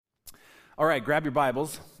All right, grab your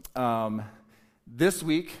Bibles. This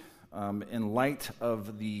week, in light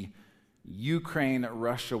of the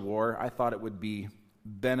Ukraine-Russia war, I thought it would be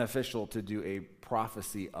beneficial to do a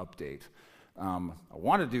prophecy update. I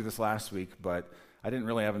wanted to do this last week, but I didn't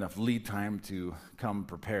really have enough lead time to come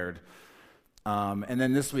prepared. And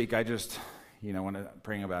then this week, I just, when I'm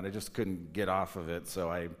praying about it, I just couldn't get off of it, so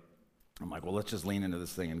I'm like, well, let's just lean into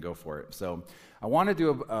this thing and go for it. So I want to do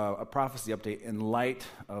a prophecy update in light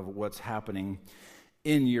of what's happening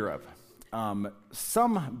in Europe.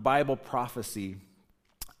 Some Bible prophecy,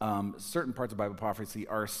 certain parts of Bible prophecy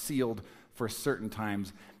are sealed for certain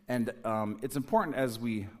times, and it's important as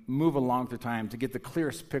we move along through time to get the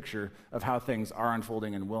clearest picture of how things are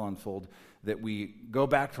unfolding and will unfold, that we go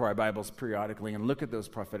back to our Bibles periodically and look at those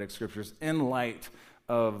prophetic scriptures in light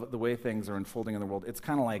of the way things are unfolding in the world. It's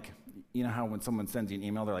kind of like, you know how when someone sends you an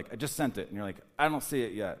email, they're like, I just sent it, and you're like, I don't see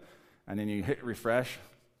it yet. And then you hit refresh,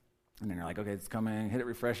 and then you're like, okay, it's coming, hit it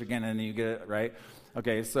refresh again, and then you get it, right?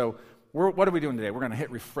 Okay, so what are we doing today? We're going to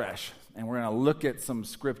hit refresh, and we're going to look at some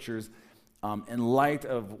scriptures in light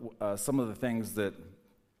of some of the things that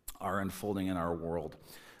are unfolding in our world.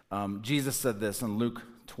 Jesus said this in Luke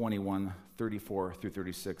 21:34 through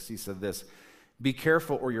 36. He said this, "Be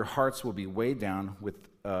careful, or your hearts will be weighed down with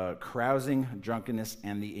carousing, drunkenness,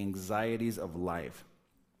 and the anxieties of life.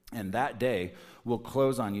 And that day will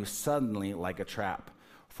close on you suddenly like a trap,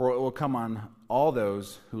 for it will come on all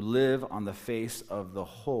those who live on the face of the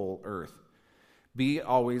whole earth. Be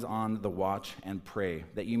always on the watch and pray,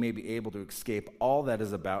 that you may be able to escape all that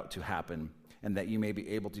is about to happen, and that you may be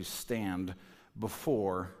able to stand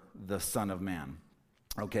before the Son of Man."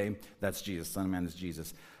 Okay, that's Jesus. Son of Man is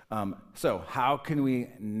Jesus. So how can we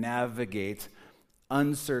navigate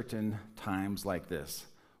uncertain times like this?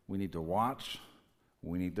 We need to watch,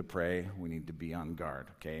 we need to pray, we need to be on guard,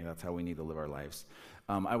 okay? That's how we need to live our lives.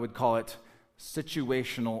 I would call it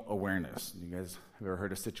situational awareness. You guys have ever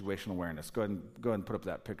heard of situational awareness? Go ahead and put up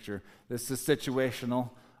that picture. This is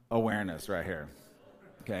situational awareness right here,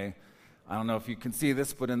 okay? I don't know if you can see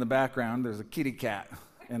this, but in the background, there's a kitty cat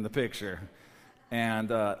in the picture. And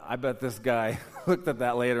I bet this guy looked at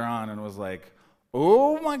that later on and was like,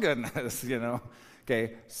 oh my goodness,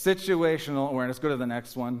 Okay, situational awareness. Go to the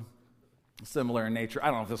next one. Similar in nature. I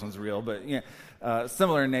don't know if this one's real, but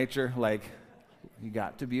similar in nature. Like, you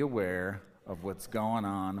got to be aware of what's going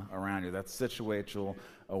on around you. That's situational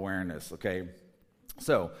awareness, okay?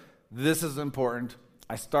 So, this is important.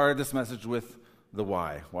 I started this message with the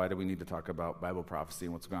why. Why do we need to talk about Bible prophecy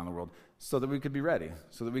and what's going on in the world? So that we could be ready,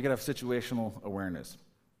 so that we could have situational awareness.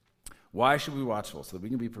 Why should we be watchful? So that we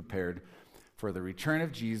can be prepared for the return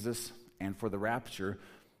of Jesus and for the rapture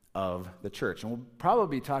of the church. And we'll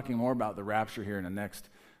probably be talking more about the rapture here in the next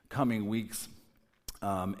coming weeks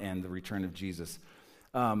and the return of Jesus.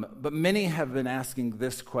 But many have been asking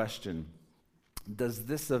this question: does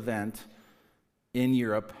this event in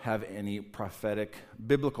Europe have any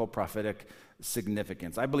biblical prophetic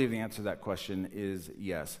significance? I believe the answer to that question is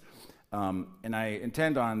yes. And I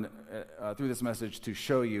intend on, through this message, to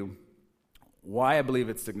show you why I believe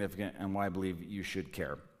it's significant and why I believe you should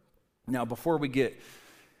care. Now, before we get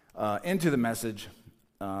into the message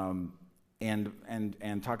and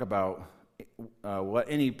talk about what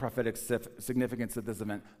any prophetic significance that this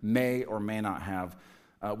event may or may not have,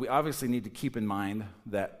 we obviously need to keep in mind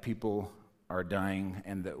that people are dying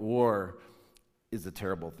and that war is a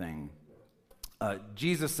terrible thing.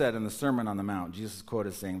 Jesus said in the Sermon on the Mount, Jesus' quote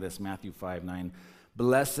is saying this, Matthew 5:9,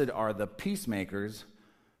 "Blessed are the peacemakers,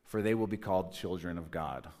 for they will be called children of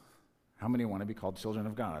God." How many want to be called children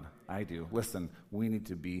of God? I do. Listen, we need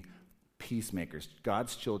to be peacemakers.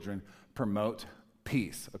 God's children promote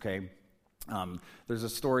peace, okay? There's a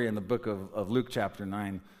story in the book of Luke chapter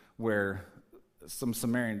 9 where some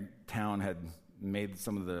Samaritan town had made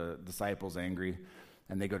some of the disciples angry,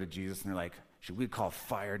 and they go to Jesus and they're like, should we call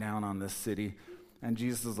fire down on this city? And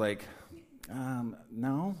Jesus is like,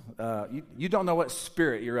 no, you don't know what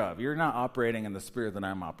spirit you're of. You're not operating in the spirit that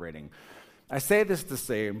I'm operating. I say this to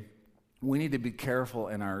say we need to be careful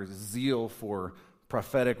in our zeal for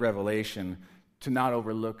prophetic revelation to not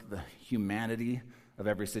overlook the humanity of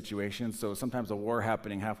every situation. So sometimes a war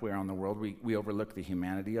happening halfway around the world, we overlook the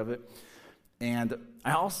humanity of it. And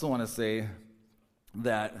I also want to say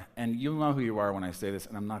that, and you'll know who you are when I say this,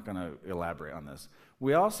 and I'm not going to elaborate on this.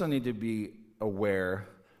 We also need to be aware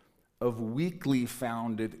of weakly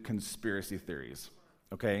founded conspiracy theories,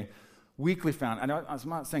 okay? Weakly founded, I'm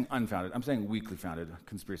not saying unfounded, I'm saying weakly founded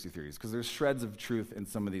conspiracy theories, because there's shreds of truth in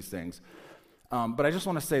some of these things. But I just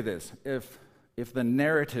want to say this, if the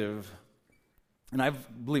narrative, and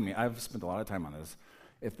believe me, I've spent a lot of time on this,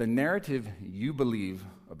 If the narrative you believe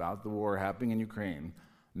about the war happening in Ukraine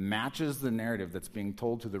matches the narrative that's being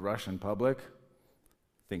told to the Russian public,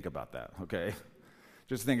 think about that, okay?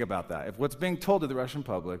 Just think about that. If what's being told to the Russian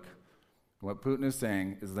public, what Putin is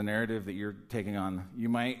saying, is the narrative that you're taking on, you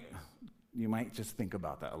might just think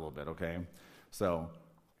about that a little bit, okay? So,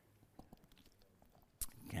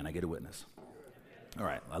 can I get a witness? All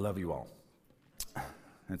right, I love you all.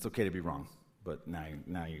 It's okay to be wrong, but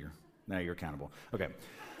now you're accountable. Okay.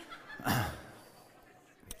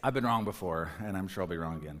 I've been wrong before, and I'm sure I'll be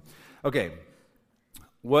wrong again. Okay.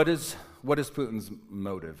 What is Putin's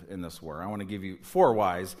motive in this war? I want to give you 4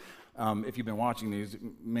 whys. If you've been watching these,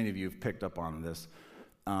 many of you have picked up on this.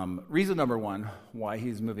 Reason number 1 why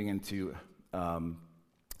he's moving into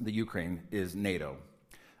the Ukraine is NATO,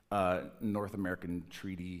 North American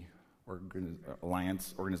Treaty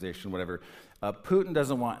Alliance Organization, whatever. Putin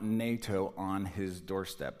doesn't want NATO on his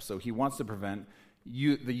doorstep, so he wants to prevent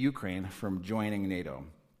the Ukraine from joining NATO.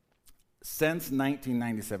 Since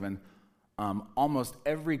 1997, almost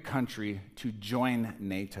every country to join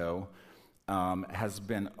NATO has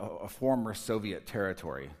been a former Soviet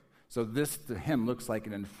territory. So this, to him, looks like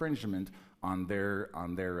an infringement on their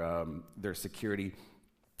security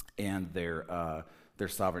and their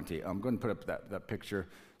sovereignty. I'm going to put up that picture.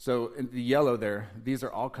 So in the yellow there, these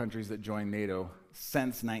are all countries that joined NATO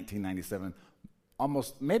since 1997.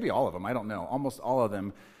 Almost, maybe all of them, I don't know. Almost all of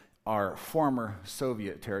them are former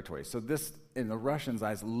Soviet territories. So this, in the Russians'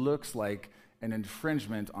 eyes, looks like an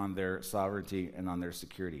infringement on their sovereignty and on their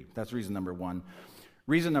security. That's reason number 1.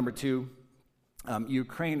 Reason number 2,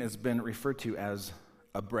 Ukraine has been referred to as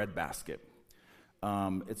a breadbasket.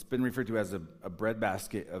 It's been referred to as a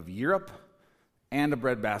breadbasket of Europe and a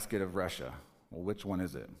breadbasket of Russia. Well, which one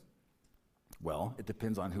is it? Well, it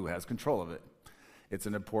depends on who has control of it. It's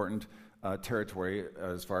an important territory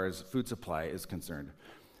as far as food supply is concerned.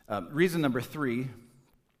 Reason number 3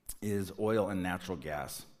 is oil and natural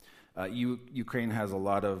gas. Ukraine has a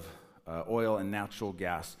lot of oil and natural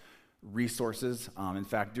gas resources. In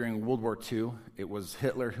fact, during World War II, it was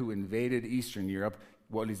Hitler who invaded Eastern Europe.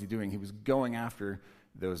 What is he doing? He was going after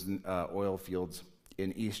those oil fields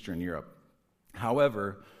in Eastern Europe.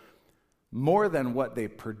 However, more than what they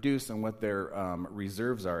produce and what their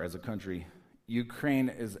reserves are as a country, Ukraine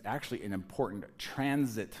is actually an important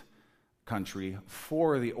transit country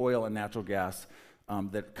for the oil and natural gas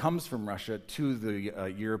that comes from Russia to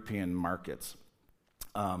the European markets.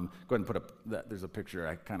 Go ahead and put up there's a picture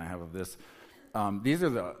I kind of have of this. These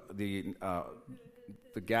are the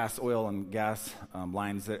gas, oil, and gas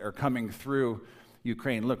lines that are coming through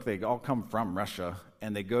Ukraine. Look, they all come from Russia,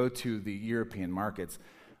 and they go to the European markets.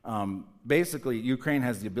 Basically, Ukraine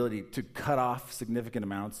has the ability to cut off significant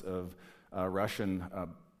amounts of Russian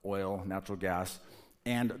oil, natural gas,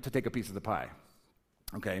 and to take a piece of the pie.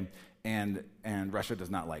 Okay, and Russia does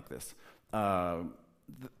not like this.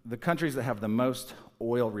 The countries that have the most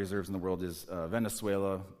oil reserves in the world is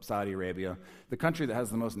Venezuela, Saudi Arabia. The country that has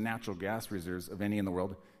the most natural gas reserves of any in the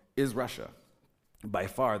world is Russia. By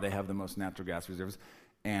far, they have the most natural gas reserves,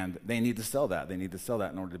 and they need to sell that. They need to sell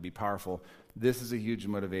that in order to be powerful. This is a huge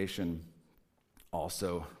motivation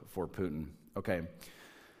also for Putin. Okay.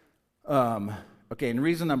 And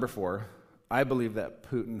reason number 4, I believe that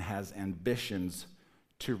Putin has ambitions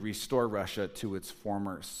to restore Russia to its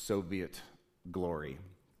former Soviet glory.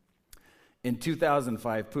 In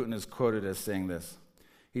 2005, Putin is quoted as saying this.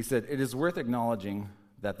 He said, "It is worth acknowledging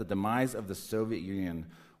that the demise of the Soviet Union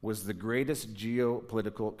was the greatest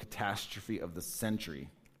geopolitical catastrophe of the century."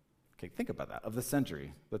 Okay, think about that. Of the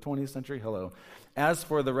century, the 20th century, hello. "As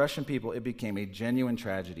for the Russian people, it became a genuine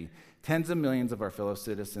tragedy. Tens of millions of our fellow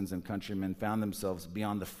citizens and countrymen found themselves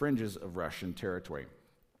beyond the fringes of Russian territory."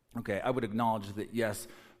 Okay, I would acknowledge that, yes,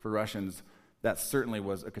 for Russians, that certainly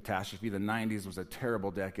was a catastrophe. The 90s was a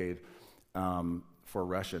terrible decade for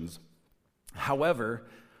Russians. However,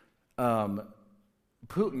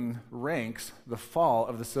 Putin ranks the fall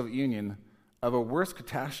of the Soviet Union of a worse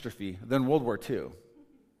catastrophe than World War II.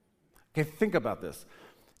 Okay, think about this.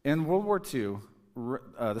 In World War II,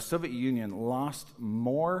 the Soviet Union lost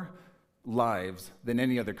more lives than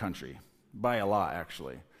any other country, by a lot,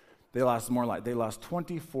 actually. They lost more lives. They lost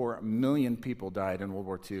 24 million people died in World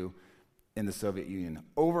War II in the Soviet Union.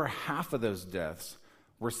 Over half of those deaths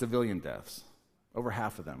were civilian deaths. Over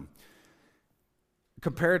half of them.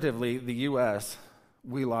 Comparatively, the U.S.,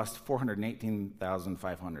 we lost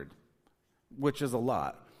 418,500, which is a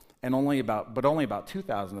lot. And only about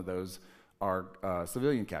 2,000 of those are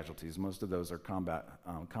civilian casualties. Most of those are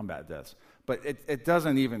combat deaths. But it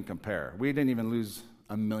doesn't even compare. We didn't even lose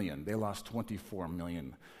 1 million. They lost 24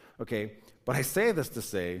 million. Okay, but I say this to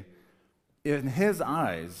say In his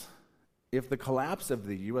eyes, if the collapse of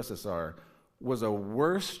the USSR was a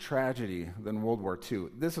worse tragedy than World War II,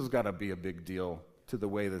 this has got to be a big deal to the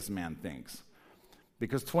way this man thinks.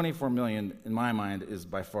 Because 24 million, in my mind, is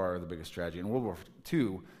by far the biggest tragedy. And World War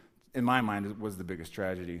II, in my mind, was the biggest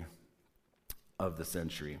tragedy of the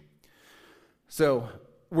century. So,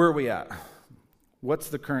 where are we at? What's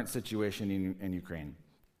the current situation in Ukraine?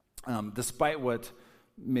 Despite what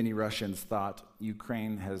many Russians thought,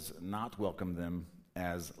 Ukraine has not welcomed them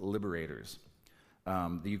as liberators.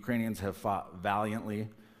 The Ukrainians have fought valiantly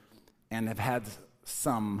and have had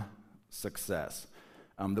some success.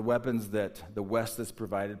 The weapons that the West has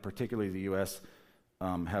provided, particularly the U.S.,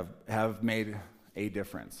 have made a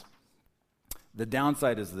difference. The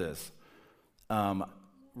downside is this.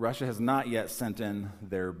 Russia has not yet sent in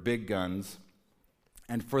their big guns,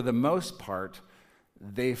 and for the most part,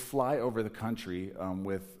 they fly over the country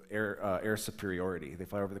with air superiority. They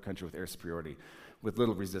fly over the country with air superiority, with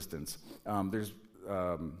little resistance.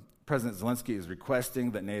 President Zelensky is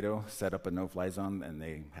requesting that NATO set up a no-fly zone, and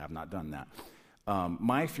they have not done that.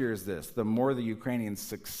 My fear is this: the more the Ukrainians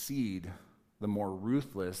succeed, the more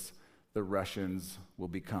ruthless the Russians will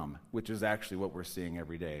become, which is actually what we're seeing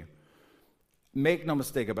every day. Make no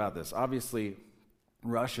mistake about this. Obviously,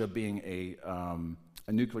 Russia being a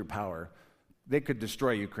nuclear power, they could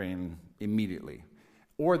destroy Ukraine immediately.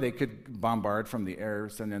 Or they could bombard from the air,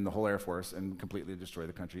 send in the whole Air Force, and completely destroy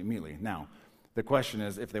the country immediately. Now, the question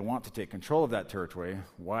is, if they want to take control of that territory,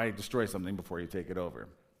 why destroy something before you take it over?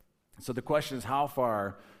 So the question is, how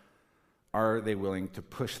far are they willing to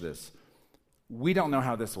push this? We don't know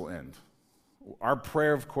how this will end. Our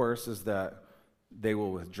prayer, of course, is that they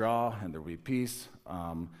will withdraw and there will be peace.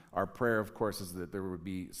 Our prayer, of course, is that there would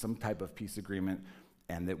be some type of peace agreement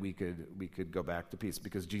and that we could go back to peace,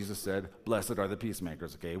 because Jesus said, "Blessed are the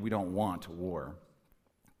peacemakers." Okay, we don't want war.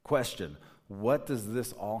 Question: what does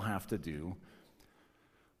this all have to do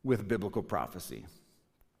with biblical prophecy?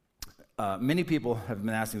 Many people have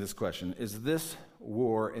been asking this question: is this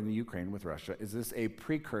war in the Ukraine with Russia, is this a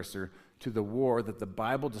precursor to the war that the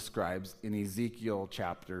Bible describes in Ezekiel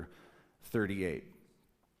chapter 38?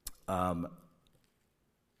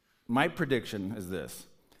 My prediction is this: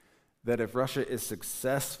 that if Russia is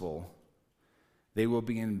successful, they will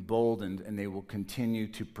be emboldened and they will continue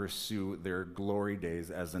to pursue their glory days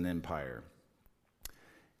as an empire.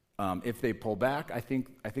 If they pull back, I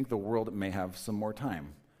think the world may have some more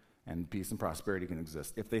time and peace and prosperity can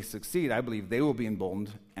exist. If they succeed, I believe they will be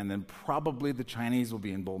emboldened, and then probably the Chinese will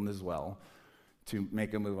be emboldened as well to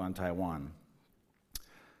make a move on Taiwan.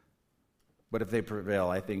 But if they prevail,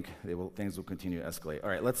 I think things will continue to escalate. All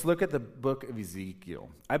right, let's look at the book of Ezekiel.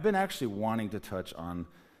 I've been actually wanting to touch on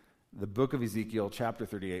the book of Ezekiel, chapter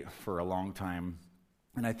 38, for a long time.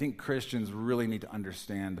 And I think Christians really need to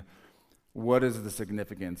understand what is the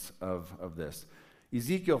significance of this.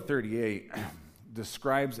 Ezekiel 38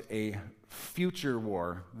 describes a future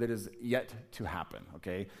war that is yet to happen,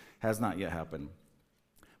 okay? Has not yet happened.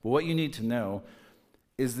 But what you need to know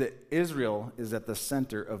is that Israel is at the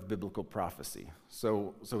center of biblical prophecy.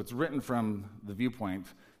 So it's written from the viewpoint,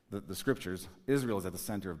 the scriptures, Israel is at the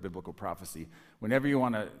center of biblical prophecy. Whenever you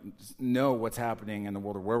want to know what's happening in the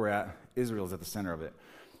world or where we're at, Israel is at the center of it.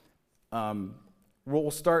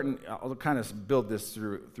 We'll start, I'll kind of build this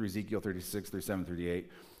through Ezekiel 36, 37,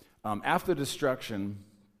 38. After the destruction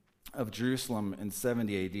of Jerusalem in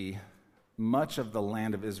 70 AD, much of the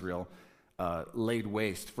land of Israel laid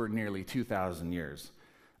waste for nearly 2,000 years.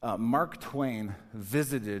 Mark Twain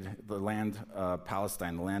visited the land,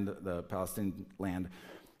 Palestine, the Palestinian land,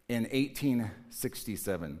 in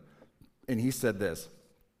 1867, and he said this: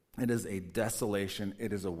 "It is a desolation,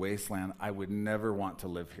 it is a wasteland, I would never want to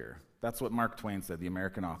live here." That's what Mark Twain said, the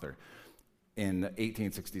American author, in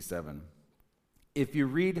 1867. If you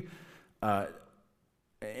read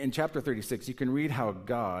in chapter 36, you can read how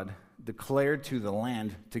God declared to the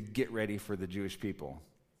land to get ready for the Jewish people.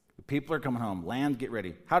 The people are coming home. Land, get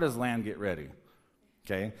ready. How does land get ready?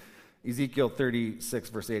 Okay. Ezekiel 36,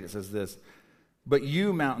 verse 8, it says this: "But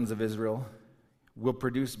you, mountains of Israel, will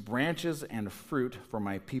produce branches and fruit for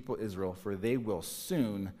my people Israel, for they will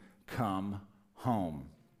soon come home."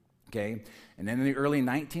 Okay. And then in the early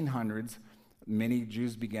 1900s, many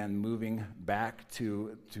Jews began moving back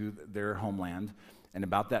to their homeland. And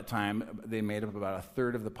about that time, they made up about a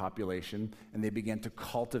third of the population, and they began to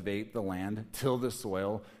cultivate the land, till the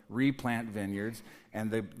soil, replant vineyards, and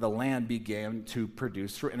the land began to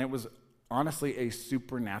produce fruit. And it was honestly a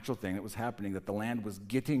supernatural thing that was happening, that the land was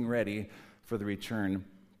getting ready for the return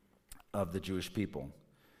of the Jewish people.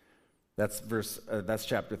 That's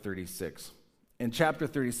chapter 36. In chapter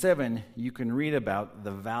 37, you can read about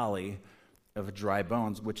the valley of dry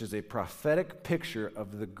bones, which is a prophetic picture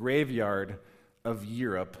of the graveyard of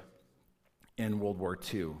Europe in World War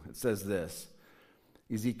II. It says this,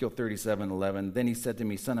 Ezekiel 37:11. Then he said to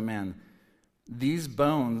me, Son of man, these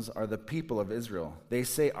bones are the people of Israel. They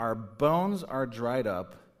say, our bones are dried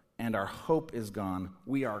up and our hope is gone.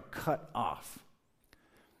 We are cut off.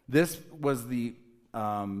 This was the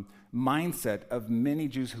mindset of many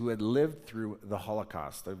Jews who had lived through the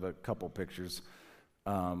Holocaust. I have a couple pictures.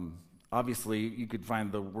 Obviously, you could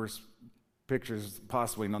find the worst pictures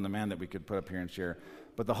possibly known to man that we could put up here and share.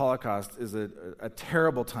 But the Holocaust is a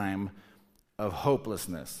terrible time of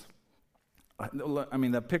hopelessness. I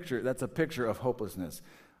mean, that's a picture of hopelessness.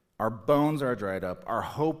 Our bones are dried up. Our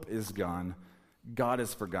hope is gone. God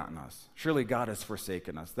has forgotten us. Surely God has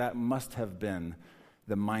forsaken us. That must have been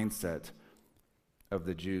the mindset of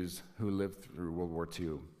the Jews who lived through World War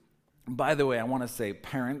II. By the way, I want to say,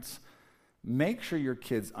 parents, make sure your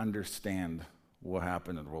kids understand what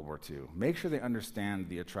happened in World War II. Make sure they understand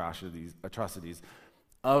the atrocities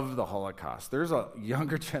of the Holocaust. There's a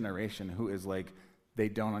younger generation who is like, they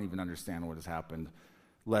don't even understand what has happened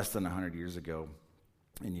less than 100 years ago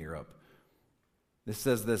in Europe. This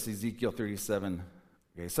says this, Ezekiel 37,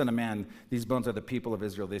 okay, Son of man, these bones are the people of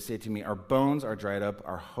Israel. They say to me, our bones are dried up,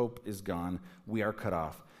 our hope is gone, we are cut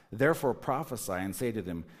off. Therefore prophesy and say to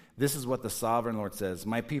them, this is what the sovereign Lord says,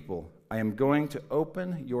 my people, I am going to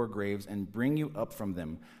open your graves and bring you up from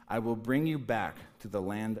them. I will bring you back to the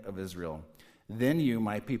land of Israel. Then you,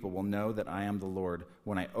 my people, will know that I am the Lord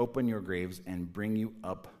when I open your graves and bring you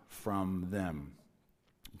up from them.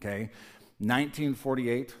 Okay?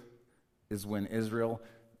 1948 is when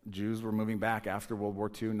Jews were moving back after World War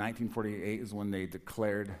II. 1948 is when they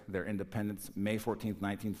declared their independence, May 14th,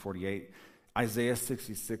 1948. Isaiah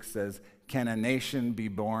 66 says, can a nation be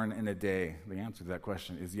born in a day? The answer to that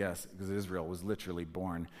question is yes, because Israel was literally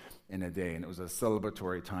born in a day, and it was a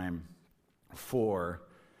celebratory time for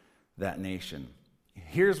that nation.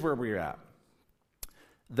 Here's where we're at.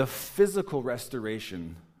 The physical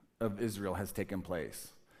restoration of Israel has taken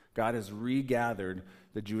place. God has regathered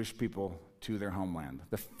the Jewish people to their homeland.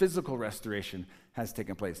 The physical restoration has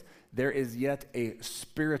taken place. There is yet a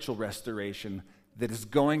spiritual restoration that is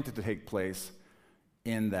going to take place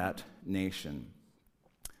in that nation.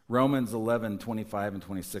 Romans 11:25 and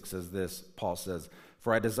 26 says this, Paul says,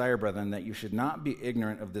 for I desire, brethren, that you should not be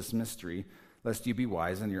ignorant of this mystery, lest you be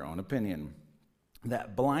wise in your own opinion.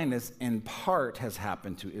 That blindness in part has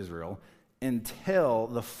happened to Israel until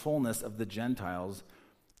the fullness of the Gentiles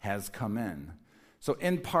has come in. So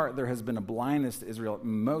in part, there has been a blindness to Israel.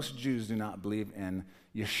 Most Jews do not believe in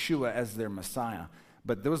Yeshua as their Messiah.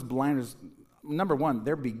 But those blinders, number one,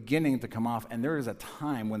 they're beginning to come off, and there is a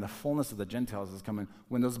time when the fullness of the Gentiles is coming,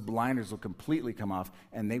 when those blinders will completely come off,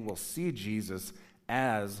 and they will see Jesus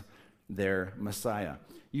as their Messiah.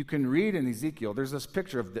 You can read in Ezekiel, there's this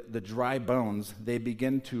picture of the dry bones. They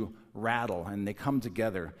begin to rattle, and they come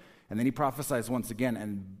together. And then he prophesies once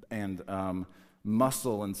again, and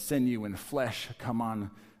muscle and sinew and flesh come on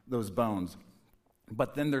those bones.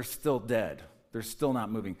 But then they're still dead. They're still not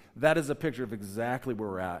moving. That is a picture of exactly where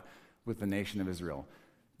we're at with the nation of Israel.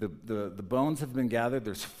 The bones have been gathered.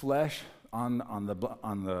 There's flesh on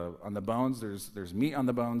the bones. There's meat on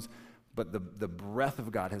the bones. But the breath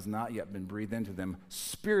of God has not yet been breathed into them.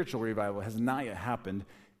 Spiritual revival has not yet happened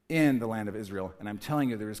in the land of Israel. And I'm telling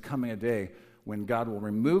you, there is coming a day when God will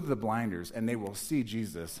remove the blinders and they will see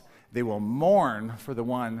Jesus. They will mourn for the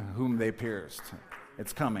one whom they pierced.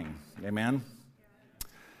 It's coming. Amen?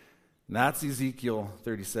 That's Ezekiel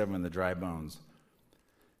 37, the dry bones.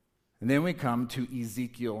 And then we come to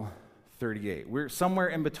Ezekiel 38. We're somewhere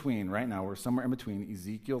in between right now. We're somewhere in between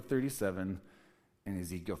Ezekiel 37 and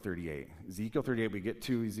Ezekiel 38. Ezekiel 38, we get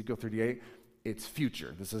to Ezekiel 38. It's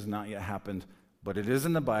future. This has not yet happened, but it is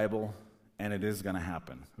in the Bible, and it is going to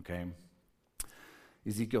happen, okay?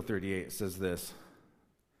 Ezekiel 38 says this.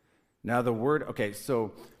 Now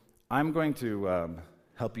so I'm going to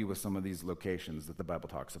help you with some of these locations that the Bible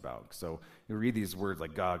talks about. So you read these words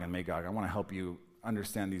like Gog and Magog. I want to help you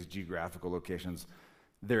understand these geographical locations.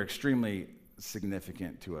 They're extremely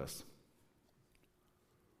significant to us.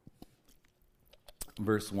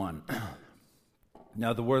 Verse 1.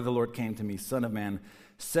 Now the word of the Lord came to me, Son of man,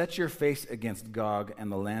 set your face against Gog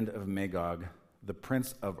and the land of Magog, the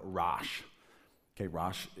prince of Rosh. Okay,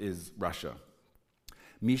 Rosh is Russia.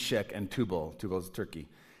 Meshech and Tubal is Turkey,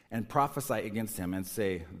 and prophesy against him and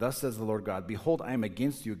say, thus says the Lord God, behold, I am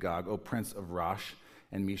against you, Gog, O prince of Rosh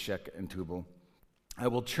and Meshech and Tubal. I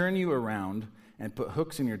will turn you around and put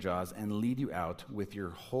hooks in your jaws and lead you out with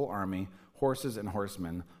your whole army, horses and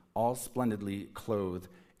horsemen, all splendidly clothed,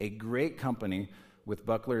 a great company with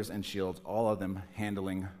bucklers and shields, all of them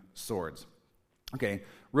handling swords. Okay,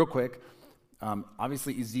 real quick.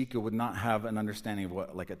 Obviously, Ezekiel would not have an understanding of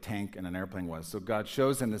what like a tank and an airplane was. So God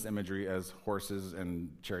shows him this imagery as horses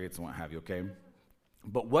and chariots and what have you, okay?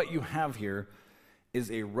 But what you have here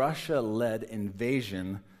is a Russia-led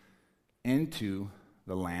invasion into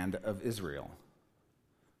the land of Israel.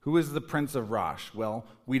 Who is the Prince of Rosh? Well,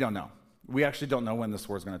 we don't know. We actually don't know when this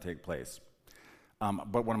war is going to take place.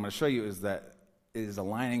 But what I'm going to show you is that it is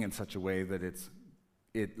aligning in such a way that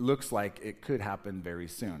it looks like it could happen very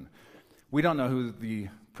soon. We don't know who the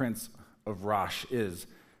Prince of Rosh is.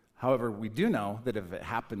 However, we do know that if it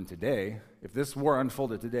happened today, if this war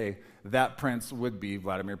unfolded today, that prince would be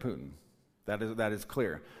Vladimir Putin. That is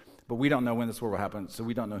clear. But we don't know when this war will happen, so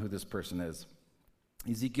we don't know who this person is.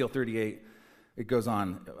 Ezekiel 38, it goes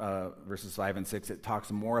on, verses 5 and 6. It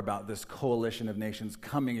talks more about this coalition of nations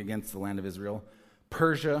coming against the land of Israel.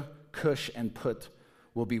 Persia, Cush, and Put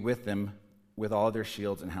will be with them with all their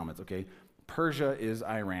shields and helmets. Okay, Persia is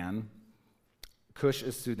Iran. Cush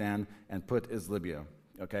is Sudan, and Put is Libya,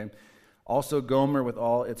 okay? Also Gomer with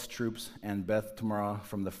all its troops, and Beth Tamara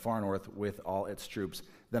from the far north with all its troops,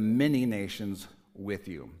 the many nations with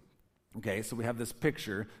you. Okay, so we have this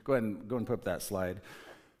picture. Go ahead and put up that slide.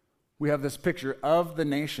 We have this picture of the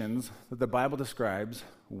nations that the Bible describes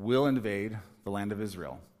will invade the land of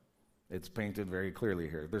Israel. It's painted very clearly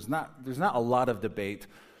here. There's not a lot of debate.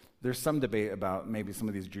 There's some debate about maybe some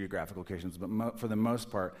of these geographic locations, but for the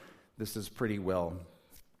most part, this is pretty well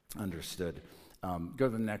understood. Go to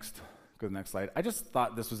the next slide. I just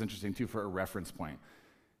thought this was interesting too for a reference point.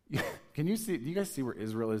 Can you see? Do you guys see where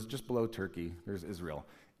Israel is? Just below Turkey, there's Israel.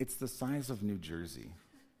 It's the size of New Jersey.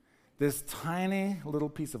 This tiny little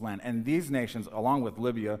piece of land, and these nations, along with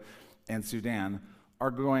Libya and Sudan, are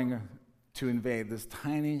going to invade this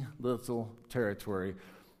tiny little territory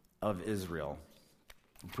of Israel.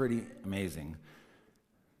 Pretty amazing.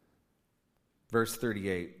 Verse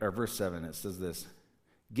 7, it says this: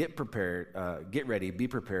 get prepared, get ready, be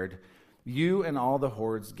prepared, you and all the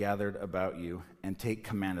hordes gathered about you, and take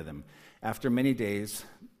command of them. After many days,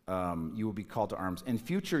 you will be called to arms. In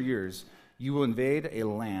future years, you will invade a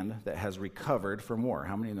land that has recovered from war.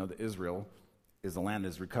 How many know that Israel is a land that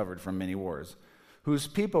has recovered from many wars? Whose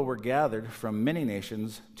people were gathered from many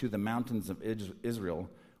nations to the mountains of Israel,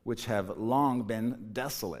 which have long been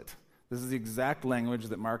desolate. This is the exact language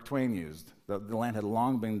that Mark Twain used. The land had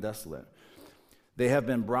long been desolate. They have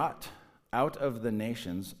been brought out of the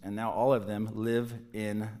nations, and now all of them live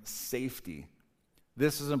in safety.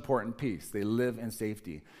 This is an important piece. They live in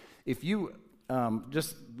safety. If you,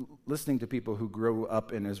 just listening to people who grew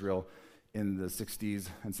up in Israel in the 60s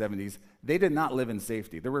and 70s, they did not live in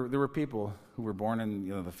safety. There were people who were born in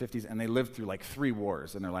the 50s, and they lived through like 3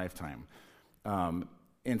 wars in their lifetime.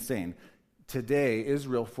 Insane. Today,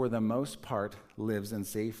 Israel, for the most part, lives in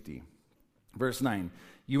safety. Verse 9,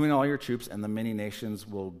 you and all your troops and the many nations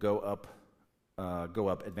will go up,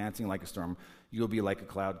 advancing like a storm. You'll be like a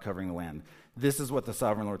cloud covering the land. This is what the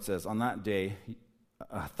sovereign Lord says. On that day,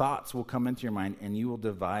 thoughts will come into your mind, and you will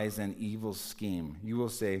devise an evil scheme. You will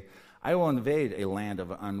say, I will invade a land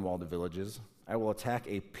of unwalled villages. I will attack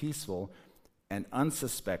a peaceful and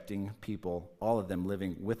unsuspecting people, all of them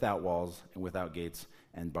living without walls and without gates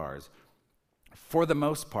and bars. For the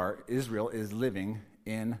most part, Israel is living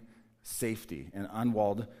in safety, in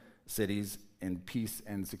unwalled cities, in peace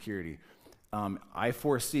and security. I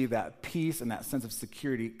foresee that peace and that sense of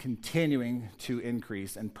security continuing to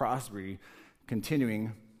increase and prosperity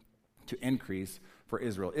continuing to increase for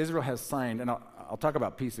Israel. Israel has signed, and I'll talk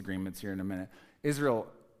about peace agreements here in a minute. Israel,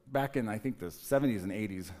 back in, I think, the 70s and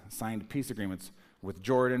 80s, signed peace agreements with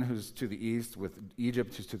Jordan, who's to the east, with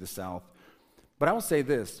Egypt, who's to the south. But I will say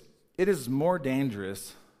this: it is more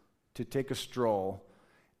dangerous to take a stroll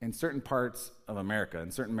in certain parts of America,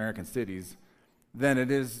 in certain American cities, than it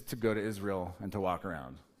is to go to Israel and to walk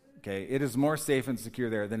around. Okay? It is more safe and secure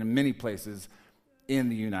there than in many places in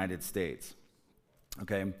the United States.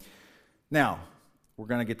 Okay? Now, we're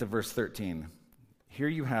going to get to verse 13. Here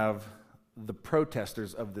you have the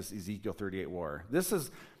protesters of this Ezekiel 38 war. This is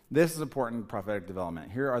important prophetic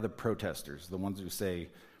development. Here are the protesters, the ones who say,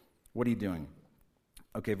 what are you doing?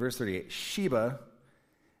 Okay, verse 38. Sheba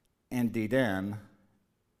and Dedan,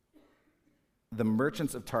 the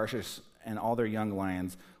merchants of Tarshish and all their young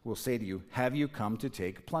lions, will say to you, have you come to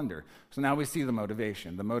take plunder? So now we see the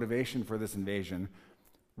motivation. The motivation for this invasion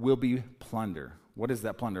will be plunder. What is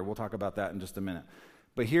that plunder? We'll talk about that in just a minute.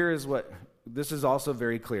 But here is this is also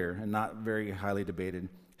very clear and not very highly debated.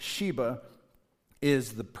 Sheba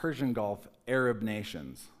is the Persian Gulf Arab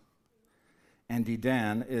nations, and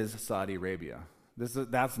Dedan is Saudi Arabia.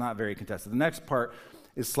 That's not very contested. The next part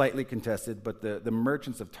is slightly contested, but the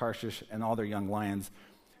merchants of Tarshish and all their young lions.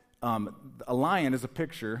 A lion is a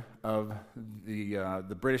picture of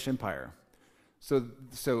the British Empire.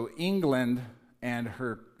 So England and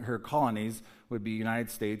her colonies would be United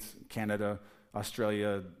States, Canada,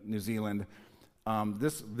 Australia, New Zealand.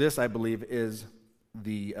 This I believe is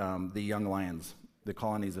the young lions, the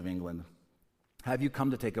colonies of England. Have you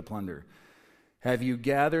come to take a plunder? Have you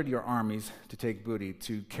gathered your armies to take booty,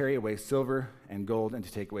 to carry away silver and gold, and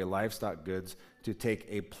to take away livestock goods, to take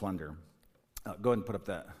a plunder? Go ahead and put up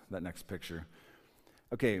that next picture.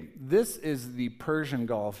 Okay, this is the Persian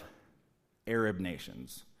Gulf Arab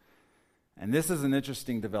nations. And this is an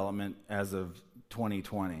interesting development as of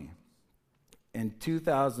 2020. In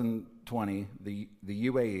 2020, the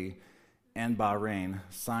UAE and Bahrain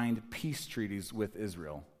signed peace treaties with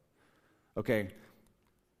Israel. Okay,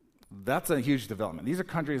 that's a huge development. These are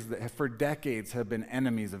countries that for decades have been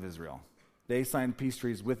enemies of Israel. They signed peace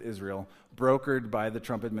treaties with Israel, brokered by the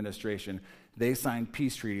Trump administration. They signed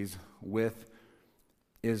peace treaties with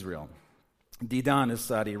Israel. Dedan is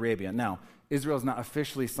Saudi Arabia. Now, Israel has not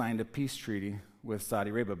officially signed a peace treaty with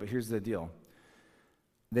Saudi Arabia, but here's the deal.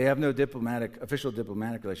 They have no official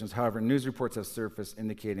diplomatic relations. However, news reports have surfaced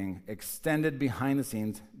indicating extended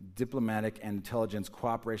behind-the-scenes diplomatic and intelligence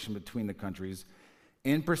cooperation between the countries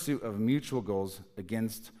in pursuit of mutual goals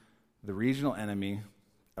against the regional enemy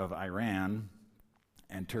of Iran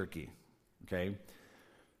and Turkey. Okay?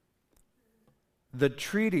 The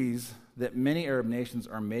treaties that many Arab nations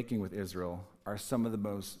are making with Israel are some of the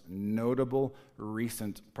most notable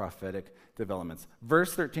recent prophetic developments.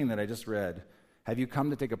 Verse 13 that I just read, have you come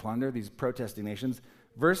to take a plunder, these protesting nations?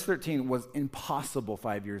 Verse 13 was impossible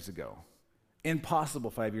 5 years ago. Impossible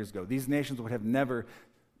 5 years ago. These nations would have never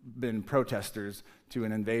been protesters to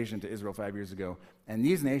an invasion to Israel 5 years ago. And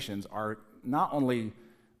these nations are not only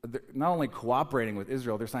cooperating with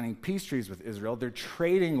Israel, they're signing peace treaties with Israel, they're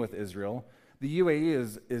trading with Israel. The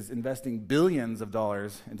UAE is investing billions of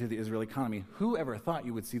dollars into the Israeli economy. Who ever thought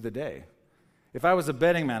you would see the day? If I was a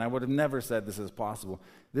betting man, I would have never said this is possible.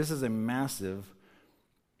 This is a massive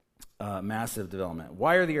development.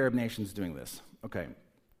 Why are the Arab nations doing this? Okay,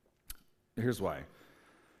 here's why.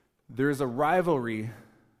 There's a rivalry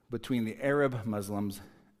between the Arab Muslims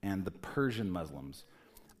and the Persian Muslims.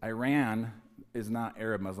 Iran is not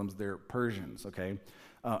Arab Muslims, they're Persians, okay?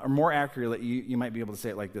 Or more accurately, you might be able to say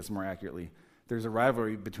it like this more accurately. There's a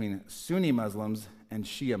rivalry between Sunni Muslims and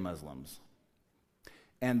Shia Muslims.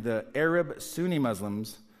 And the Arab Sunni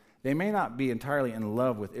Muslims, they may not be entirely in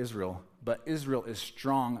love with Israel, but Israel is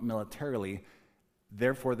strong militarily,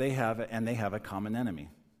 therefore they have a common enemy.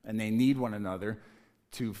 And they need one another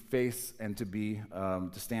to face and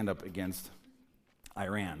to stand up against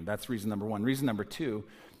Iran. That's reason number one. Reason number two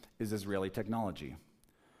is Israeli technology.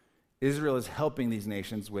 Israel is helping these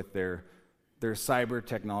nations with their cyber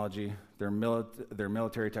technology, their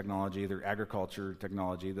military technology, their agriculture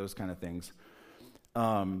technology, those kind of things.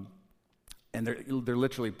 And they're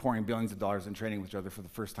literally pouring billions of dollars in training with each other for the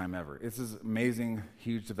first time ever. This is amazing,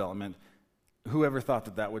 huge development. Whoever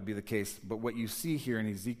thought that would be the case? But what you see here in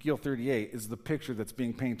Ezekiel 38 is the picture that's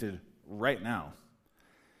being painted right now.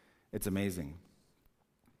 It's amazing.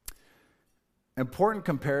 Important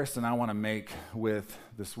comparison I want to make with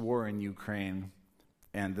this war in Ukraine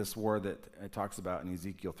and this war that it talks about in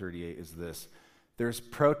Ezekiel 38 is this. There's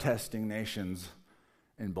protesting nations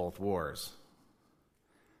in both wars.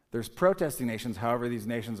 There's protesting nations, however, these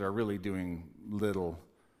nations are really doing little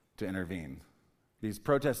to intervene. These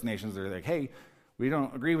protest nations are like, hey, we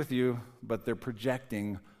don't agree with you, but they're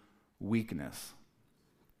projecting weakness.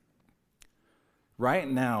 Right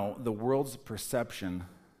now, the world's perception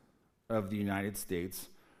of the United States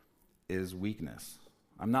is weakness.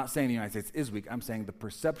 I'm not saying the United States is weak. I'm saying the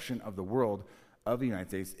perception of the world of the United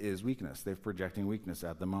States is weakness. They're projecting weakness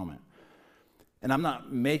at the moment. And I'm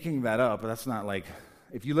not making that up. That's not like,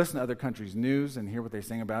 if you listen to other countries' news and hear what they're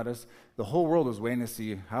saying about us, the whole world is waiting to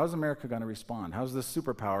see, how is America going to respond? How is this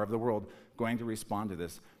superpower of the world going to respond to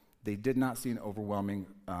this? They did not see an overwhelming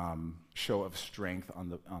show of strength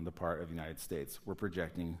on the part of the United States. We're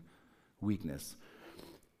projecting weakness.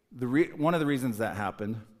 One of the reasons that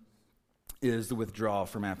happened is the withdrawal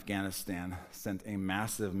from Afghanistan sent a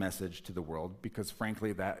massive message to the world because,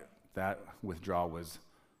 frankly, that withdrawal was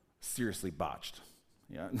seriously botched.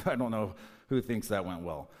 Yeah, I don't know who thinks that went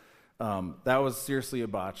well. That was seriously a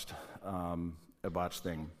botched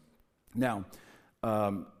thing. Now,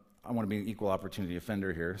 I want to be an equal opportunity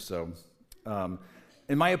offender here. So,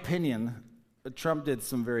 in my opinion, Trump did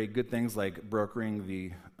some very good things like brokering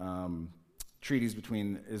the treaties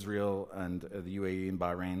between Israel and the UAE and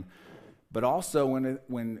Bahrain. But also,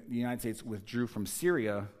 when the United States withdrew from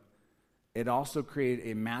Syria, it also created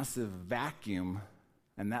a massive vacuum,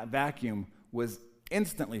 and that vacuum was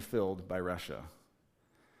instantly filled by Russia.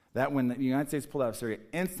 That when the United States pulled out of Syria,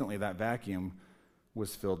 instantly that vacuum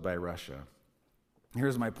was filled by Russia.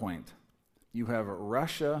 Here's my point. You have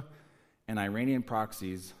Russia and Iranian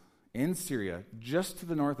proxies in Syria, just to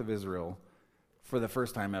the north of Israel, for the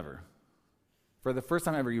first time ever. For the first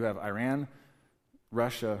time ever, you have Iran,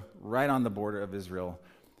 Russia, right on the border of Israel,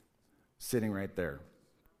 sitting right there.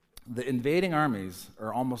 The invading armies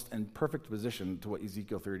are almost in perfect position to what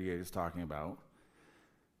Ezekiel 38 is talking about.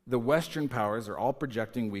 The Western powers are all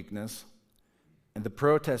projecting weakness, and the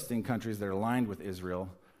protesting countries that are aligned with Israel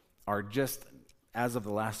are just, as of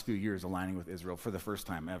the last few years, aligning with Israel for the first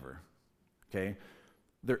time ever. Okay?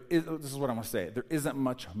 This is what I'm going to say. There isn't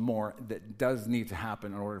much more that does need to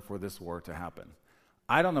happen in order for this war to happen.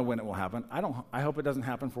 I don't know when it will happen. I hope it doesn't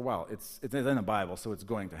happen for a while. It's in the Bible, so it's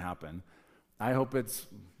going to happen. I hope it's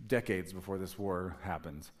decades before this war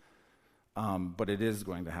happens. But it is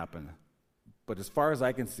going to happen. But as far as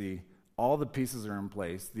I can see, all the pieces are in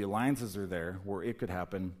place. The alliances are there where it could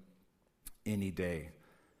happen any day.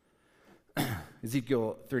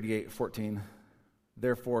 Ezekiel 38:14.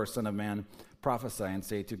 Therefore, son of man, prophesy and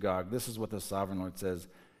say to Gog, this is what the sovereign Lord says.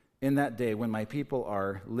 In that day, when my people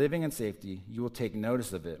are living in safety, you will take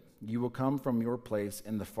notice of it. You will come from your place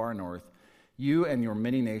in the far north, you and your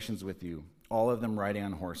many nations with you, all of them riding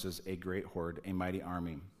on horses, a great horde, a mighty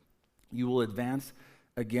army. You will advance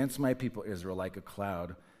against my people Israel like a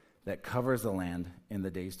cloud that covers the land in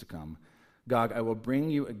the days to come. Gog, I will bring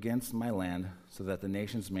you against my land so that the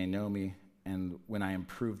nations may know me, and when I am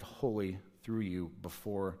proved holy through you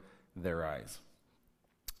before their eyes.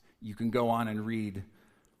 You can go on and read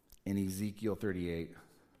in Ezekiel 38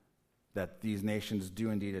 that these nations do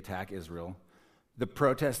indeed attack Israel. The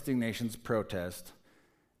protesting nations protest,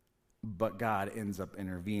 but God ends up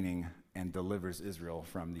intervening and delivers Israel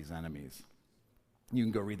from these enemies. You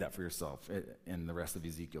can go read that for yourself in the rest of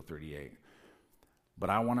Ezekiel 38. But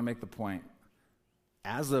I want to make the point,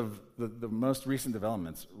 as of the most recent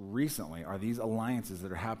developments recently are these alliances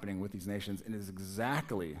that are happening with these nations, and it is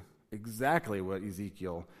exactly what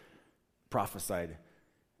Ezekiel prophesied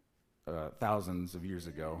thousands of years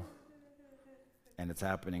ago, and it's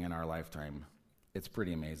happening in our lifetime. It's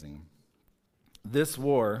pretty amazing. This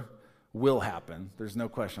war will happen. There's no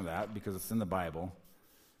question of that because it's in the Bible.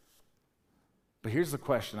 But here's the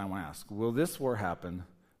question I want to ask. Will this war happen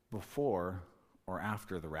before or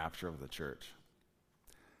after the rapture of the church?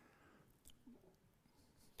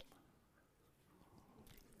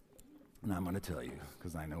 And I'm going to tell you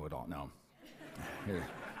because I know it all. No. Here.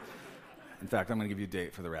 In fact, I'm going to give you a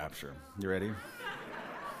date for the rapture. You ready?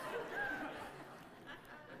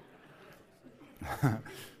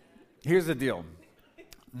 Here's the deal.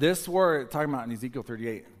 This war, talking about in Ezekiel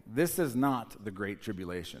 38, this is not the Great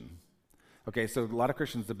Tribulation. Okay, so a lot of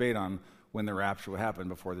Christians debate on when the rapture will happen,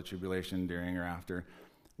 before the tribulation, during, or after.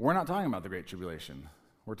 We're not talking about the Great Tribulation.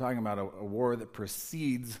 We're talking about a war that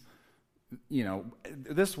precedes,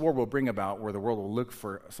 this war will bring about where the world will look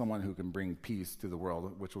for someone who can bring peace to the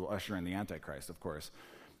world, which will usher in the Antichrist, of course,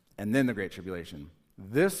 and then the Great Tribulation.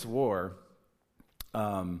 This war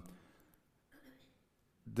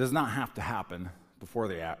does not have to happen before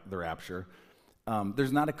the rapture.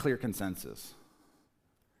 There's not a clear consensus.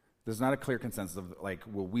 There's not a clear consensus of,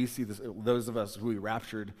 will we see this, those of us who we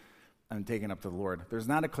raptured and taken up to the Lord, there's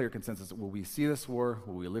not a clear consensus. Will we see this war?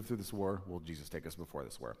 Will we live through this war? Will Jesus take us before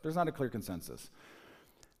this war? There's not a clear consensus.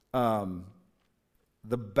 The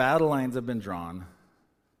battle lines have been drawn,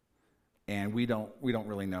 and we don't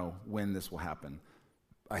really know when this will happen.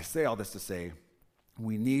 I say all this to say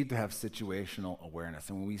we need to have situational awareness.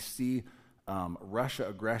 And when we see Russia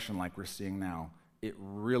aggression like we're seeing now, it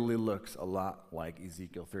really looks a lot like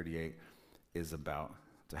Ezekiel 38 is about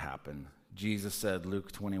to happen. Jesus said,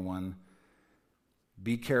 Luke 21,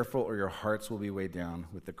 be careful or your hearts will be weighed down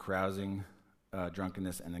with the carousing,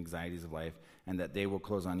 drunkenness, and anxieties of life, and that day will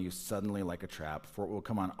close on you suddenly like a trap, for it will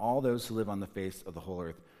come on all those who live on the face of the whole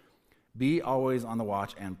earth. Be always on the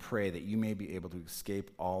watch and pray that you may be able to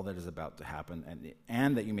escape all that is about to happen,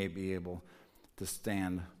 and that you may be able to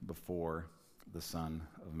stand before the Son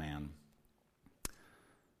of Man.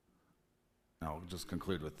 I'll just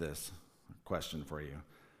conclude with this question for you.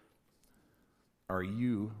 Are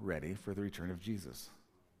you ready for the return of Jesus?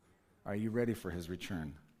 Are you ready for his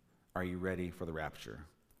return? Are you ready for the rapture?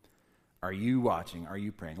 Are you watching? Are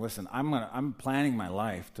you praying? Listen, I'm planning my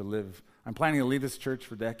life to live. I'm planning to lead this church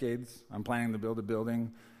for decades. I'm planning to build a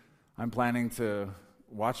building. I'm planning to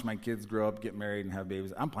watch my kids grow up, get married, and have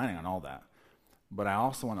babies. I'm planning on all that. but I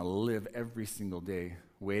also want to live every single day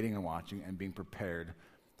waiting and watching and being prepared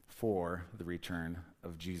for the return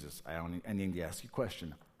of Jesus. I need to ask you a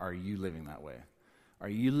question. Are you living that way? Are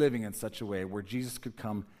you living in such a way where Jesus could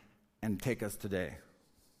come and take us today?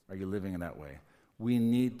 Are you living in that way? We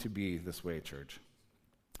need to be this way, church.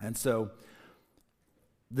 And so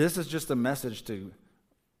this is just a message to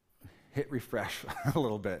hit refresh a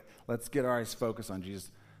little bit. Let's get our eyes focused on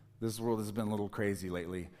Jesus. This world has been a little crazy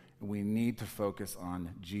lately. We need to focus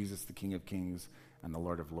on Jesus, the King of Kings and the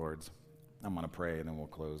Lord of Lords. I'm going to pray and then we'll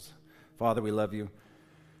close. Father, we love you.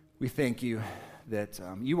 We thank you that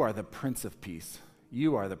you are the Prince of Peace.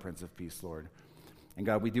 You are the Prince of Peace, Lord. And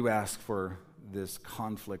God, we do ask for this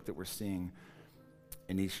conflict that we're seeing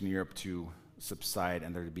in Eastern Europe to subside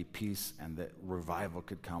and there to be peace and that revival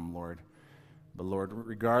could come, Lord. But Lord,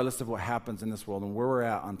 regardless of what happens in this world and where we're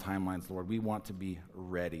at on timelines, Lord, we want to be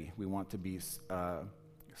ready. We want to have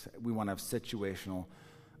situational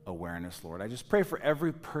awareness, Lord. I just pray for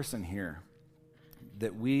every person here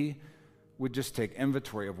that we would just take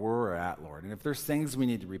inventory of where we're at, Lord. And if there's things we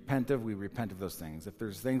need to repent of, we repent of those things. If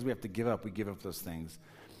there's things we have to give up, we give up those things.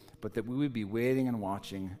 But that we would be waiting and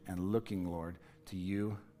watching and looking, Lord, to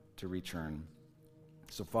you to return.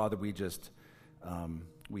 So, Father, we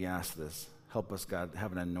ask this. Help us, God,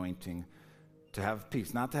 have an anointing to have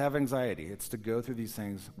peace, not to have anxiety. It's to go through these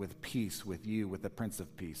things with peace, with you, with the Prince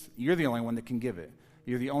of Peace. You're the only one that can give it.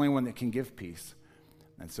 You're the only one that can give peace.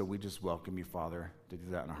 And so we just welcome you, Father, to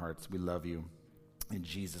do that in our hearts. We love you. In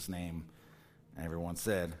Jesus' name. And everyone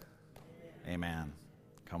said, Amen.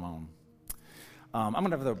 Come on. I'm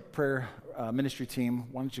going to have the prayer ministry team.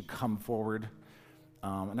 Why don't you come forward?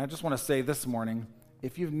 And I just want to say this morning,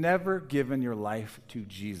 if you've never given your life to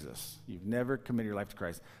Jesus, you've never committed your life to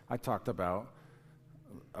Christ, I talked about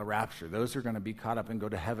a rapture. Those who are going to be caught up and go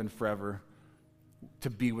to heaven forever to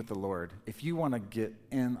be with the Lord. If you want to get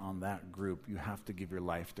in on that group, you have to give your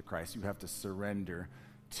life to Christ. You have to surrender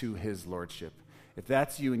to his lordship. If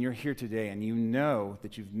that's you and you're here today and you know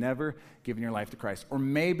that you've never given your life to Christ, or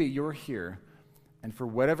maybe you're here and for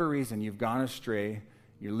whatever reason you've gone astray,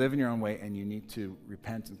 you're living your own way and you need to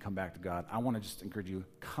repent and come back to God, I want to just encourage you,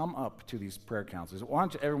 come up to these prayer counselors. Why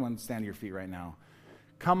don't you everyone stand to your feet right now?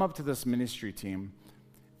 Come up to this ministry team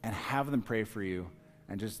and have them pray for you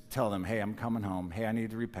and just tell them, hey, I'm coming home. Hey, I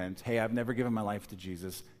need to repent. Hey, I've never given my life to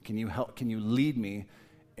Jesus. Can you help? Can you lead me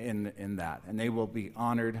in that? And they will be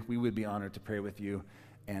honored. We would be honored to pray with you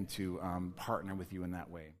and to partner with you in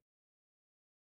that way.